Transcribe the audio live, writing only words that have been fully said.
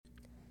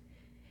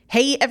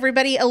Hey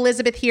everybody,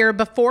 Elizabeth here.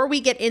 Before we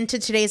get into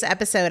today's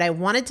episode, I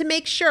wanted to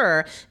make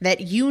sure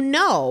that you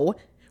know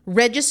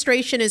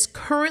registration is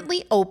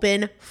currently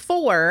open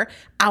for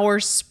our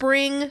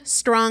Spring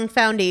Strong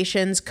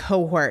Foundations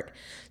cohort.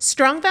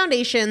 Strong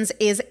Foundations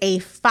is a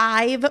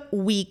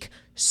 5-week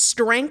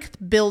strength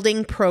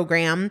building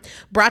program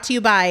brought to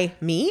you by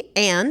me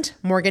and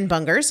Morgan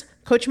Bungers.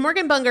 Coach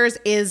Morgan Bungers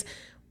is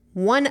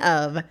one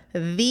of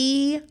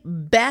the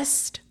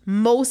best,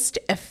 most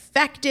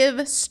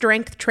effective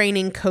strength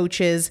training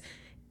coaches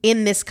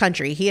in this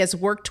country. He has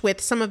worked with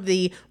some of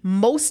the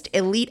most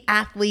elite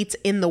athletes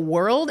in the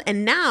world,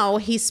 and now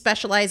he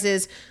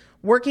specializes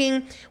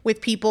working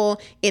with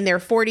people in their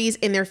 40s,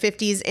 in their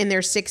 50s, in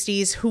their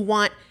 60s who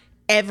want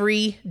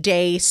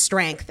everyday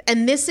strength.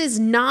 And this is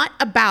not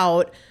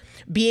about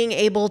being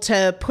able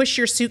to push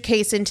your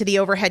suitcase into the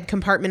overhead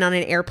compartment on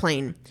an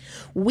airplane.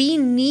 We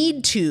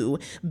need to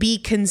be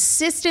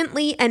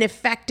consistently and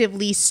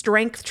effectively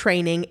strength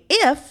training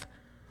if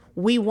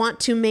we want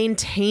to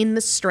maintain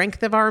the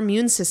strength of our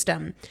immune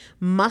system.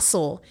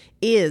 Muscle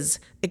is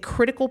a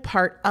critical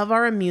part of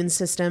our immune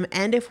system,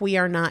 and if we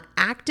are not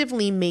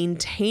actively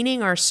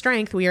maintaining our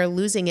strength, we are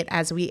losing it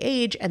as we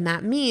age, and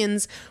that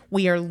means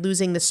we are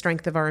losing the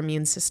strength of our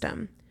immune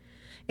system.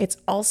 It's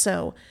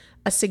also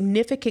a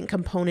significant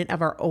component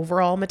of our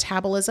overall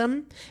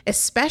metabolism,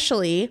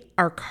 especially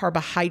our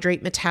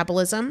carbohydrate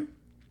metabolism.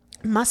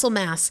 Muscle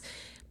mass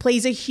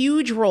plays a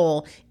huge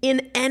role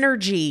in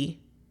energy,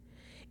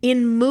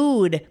 in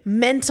mood,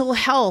 mental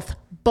health,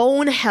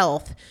 bone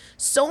health,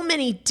 so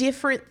many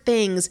different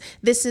things.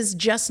 This is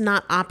just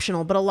not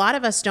optional, but a lot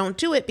of us don't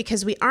do it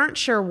because we aren't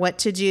sure what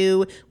to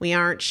do. We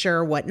aren't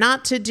sure what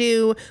not to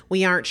do.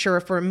 We aren't sure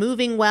if we're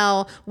moving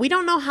well. We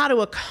don't know how to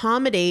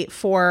accommodate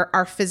for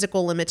our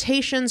physical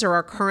limitations or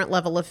our current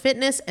level of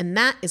fitness, and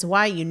that is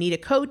why you need a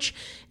coach,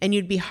 and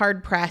you'd be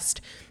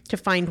hard-pressed to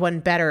find one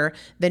better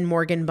than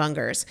Morgan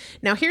Bungers.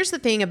 Now, here's the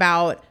thing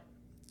about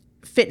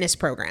fitness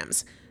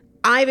programs.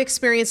 I've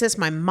experienced this.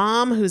 My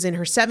mom, who's in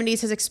her 70s,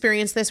 has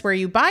experienced this, where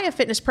you buy a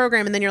fitness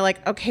program and then you're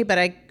like, okay, but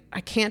I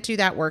can't do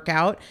that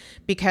workout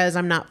because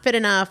I'm not fit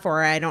enough,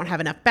 or I don't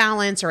have enough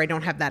balance, or I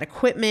don't have that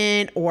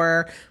equipment,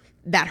 or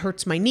that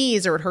hurts my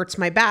knees, or it hurts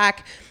my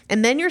back.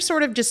 And then you're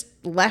sort of just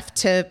left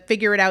to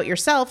figure it out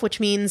yourself, which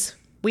means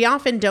we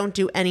often don't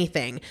do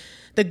anything.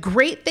 The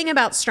great thing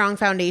about Strong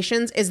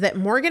Foundations is that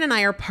Morgan and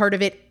I are part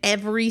of it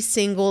every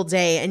single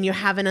day, and you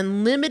have an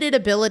unlimited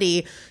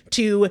ability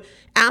to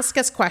ask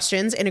us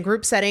questions in a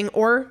group setting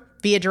or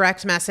via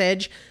direct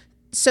message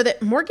so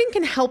that Morgan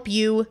can help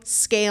you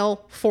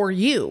scale for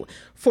you,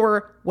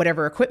 for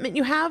whatever equipment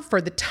you have, for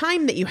the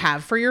time that you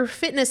have, for your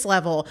fitness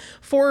level,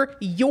 for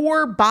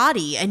your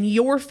body and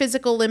your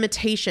physical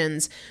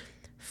limitations.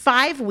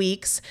 5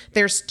 weeks,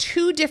 there's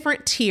 2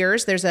 different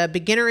tiers. There's a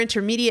beginner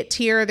intermediate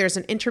tier. There's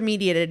an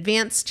intermediate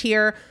advanced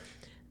tier.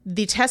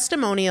 The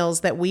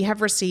testimonials that we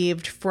have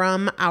received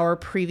from our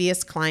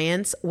previous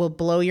clients will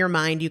blow your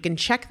mind. You can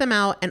check them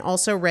out and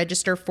also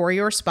register for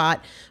your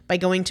spot by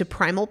going to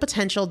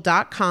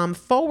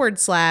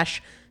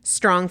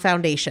primalpotential.com/strong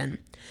foundation.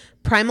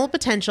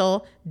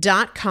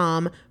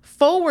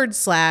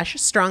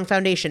 primalpotential.com/strong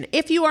foundation.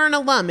 If you are an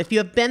alum, if you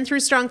have been through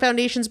Strong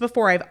Foundations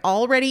before, I've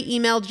already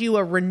emailed you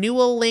a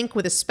renewal link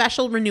with a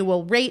special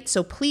renewal rate,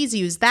 so please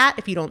use that.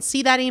 If you don't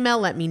see that email,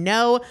 let me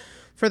know.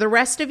 For the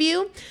rest of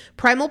you,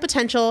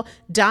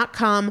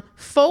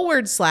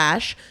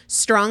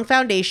 primalpotential.com/strong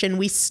foundation.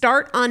 We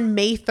start on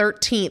May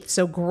 13th,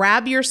 so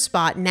grab your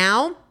spot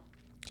now.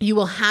 You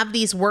will have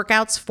these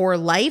workouts for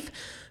life.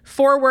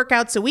 4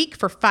 workouts a week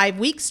for 5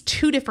 weeks,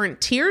 2 different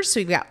tiers. So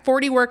you've got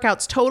 40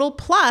 workouts total.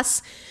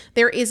 Plus,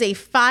 there is a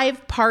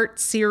 5-part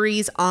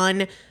series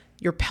on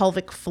your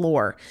pelvic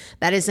floor.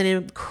 That is an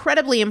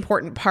incredibly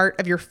important part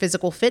of your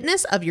physical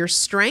fitness, of your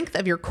strength,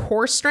 of your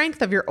core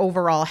strength, of your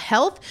overall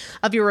health,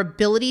 of your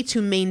ability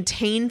to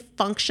maintain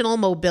functional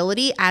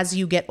mobility as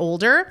you get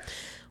older.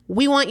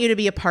 We want you to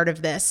be a part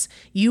of this.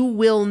 You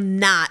will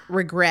not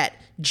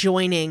regret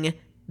joining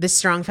the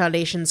Strong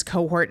Foundations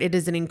cohort. It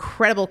is an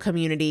incredible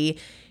community.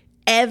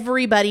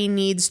 Everybody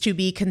needs to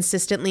be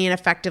consistently and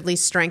effectively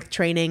strength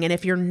training. And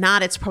if you're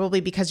not, it's probably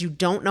because you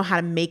don't know how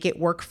to make it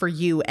work for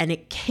you. And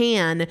it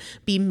can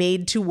be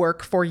made to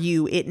work for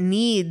you. It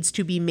needs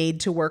to be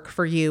made to work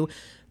for you.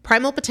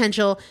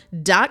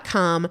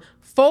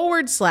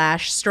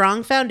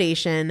 primalpotential.com/strong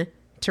foundation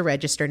to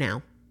register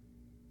now.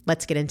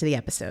 Let's get into the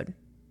episode.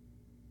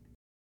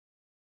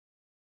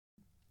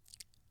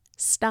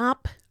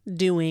 Stop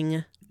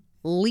doing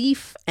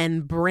leaf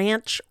and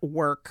branch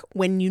work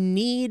when you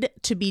need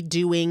to be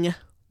doing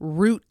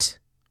root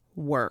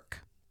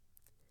work.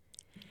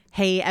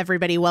 Hey,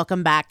 everybody.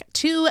 Welcome back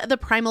to the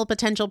Primal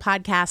Potential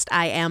Podcast.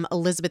 I am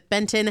Elizabeth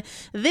Benton.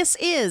 This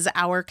is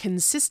our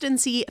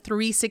Consistency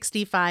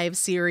 365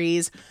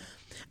 series.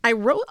 I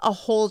wrote a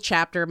whole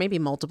chapter, maybe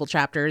multiple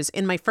chapters,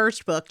 in my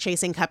first book,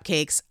 Chasing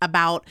Cupcakes,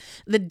 about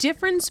the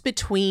difference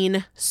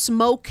between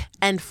smoke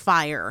and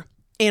fire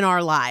in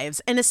our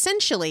lives. And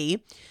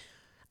essentially,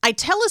 I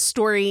tell a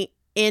story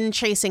in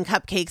Chasing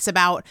Cupcakes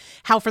about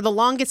how for the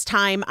longest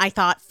time I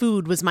thought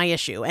food was my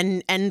issue.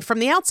 And from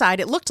the outside,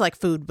 it looked like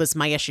food was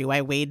my issue.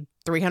 I weighed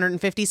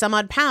 350 some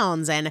odd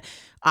pounds and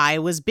I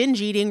was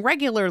binge eating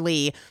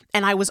regularly.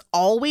 And I was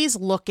always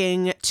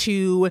looking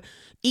to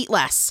eat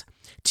less,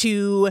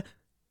 to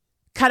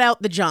cut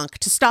out the junk,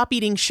 to stop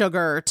eating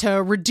sugar,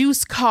 to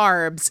reduce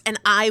carbs. And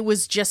I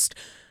was just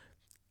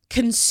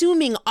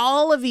consuming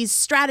all of these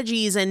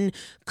strategies and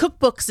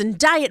cookbooks and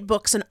diet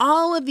books and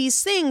all of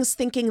these things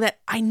thinking that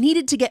I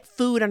needed to get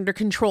food under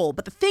control.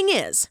 But the thing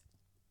is,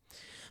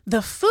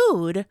 the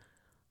food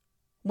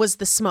was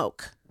the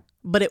smoke,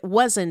 but it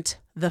wasn't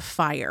the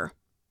fire.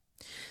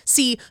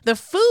 See, the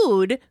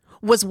food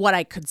was what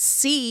I could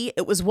see.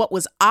 It was what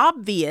was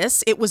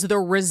obvious. It was the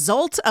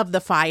result of the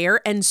fire.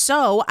 And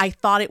so I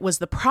thought it was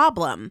the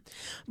problem,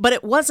 but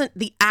it wasn't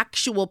the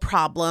actual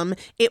problem.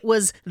 It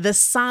was the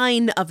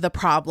sign of the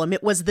problem.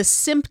 It was the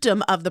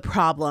symptom of the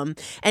problem.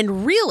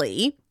 And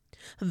really,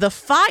 the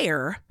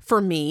fire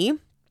for me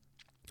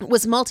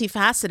was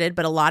multifaceted,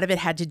 but a lot of it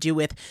had to do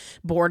with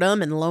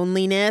boredom and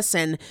loneliness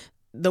and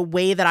the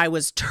way that I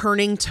was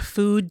turning to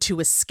food to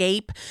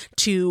escape,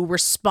 to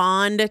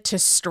respond to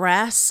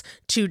stress,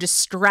 to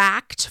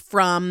distract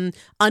from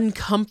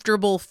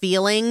uncomfortable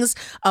feelings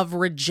of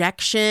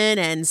rejection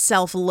and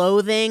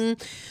self-loathing.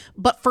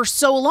 But for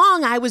so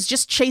long, I was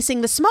just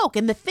chasing the smoke.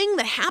 And the thing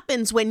that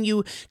happens when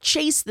you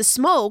chase the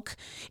smoke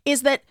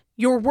is that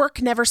your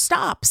work never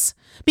stops.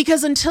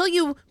 Because until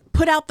you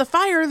put out the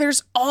fire,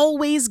 there's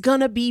always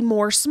gonna be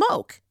more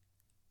smoke.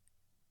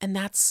 And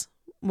that's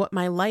what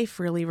my life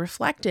really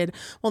reflected.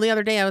 Well, the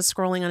other day I was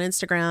scrolling on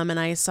Instagram and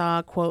I saw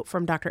a quote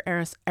from Dr.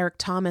 Eric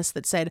Thomas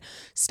that said,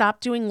 stop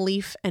doing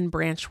leaf and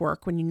branch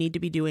work when you need to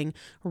be doing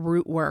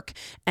root work.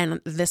 And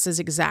this is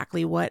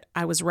exactly what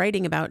I was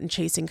writing about in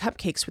Chasing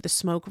Cupcakes with the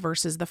smoke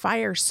versus the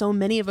fire. So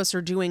many of us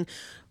are doing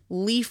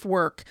leaf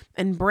work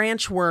and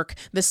branch work,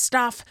 the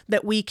stuff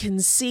that we can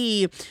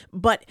see,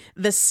 but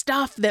the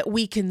stuff that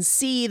we can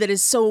see that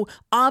is so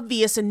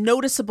obvious and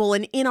noticeable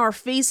and in our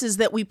faces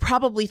that we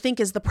probably think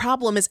is the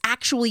problem is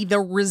actually the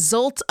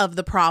result of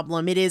the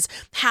problem. It is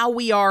how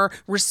we are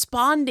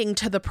responding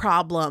to the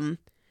problem,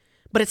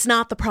 but it's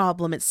not the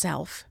problem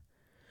itself.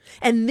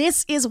 And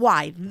this is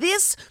why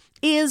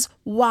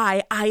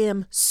I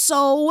am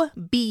so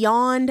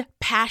beyond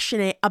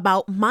passionate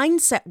about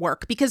mindset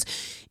work, because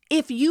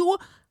if you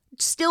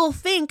still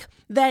think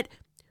that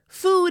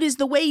food is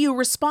the way you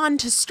respond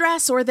to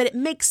stress, or that it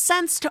makes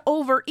sense to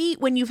overeat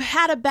when you've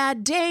had a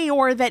bad day,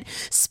 or that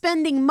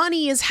spending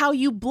money is how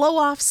you blow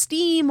off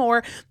steam,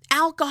 or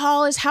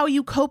alcohol is how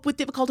you cope with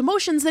difficult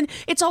emotions, then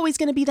it's always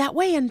going to be that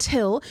way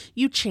until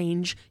you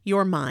change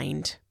your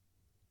mind.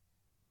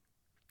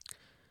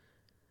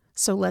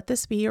 So let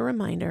this be a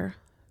reminder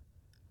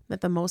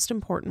that the most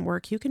important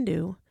work you can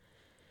do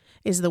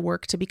is the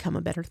work to become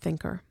a better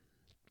thinker.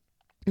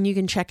 And you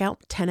can check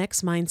out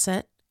 10X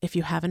Mindset if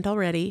you haven't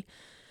already.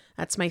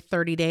 That's my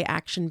 30-day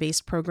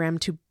action-based program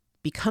to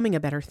becoming a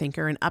better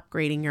thinker and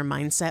upgrading your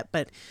mindset.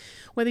 But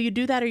whether you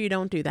do that or you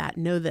don't do that,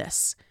 know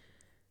this.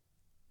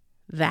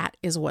 That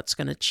is what's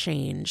going to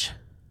change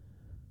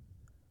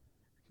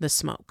the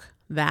smoke.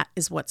 That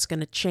is what's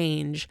going to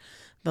change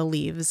the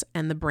leaves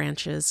and the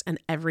branches and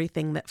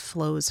everything that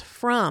flows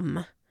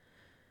from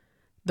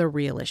the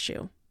real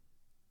issue.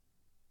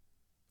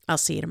 I'll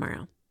see you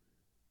tomorrow.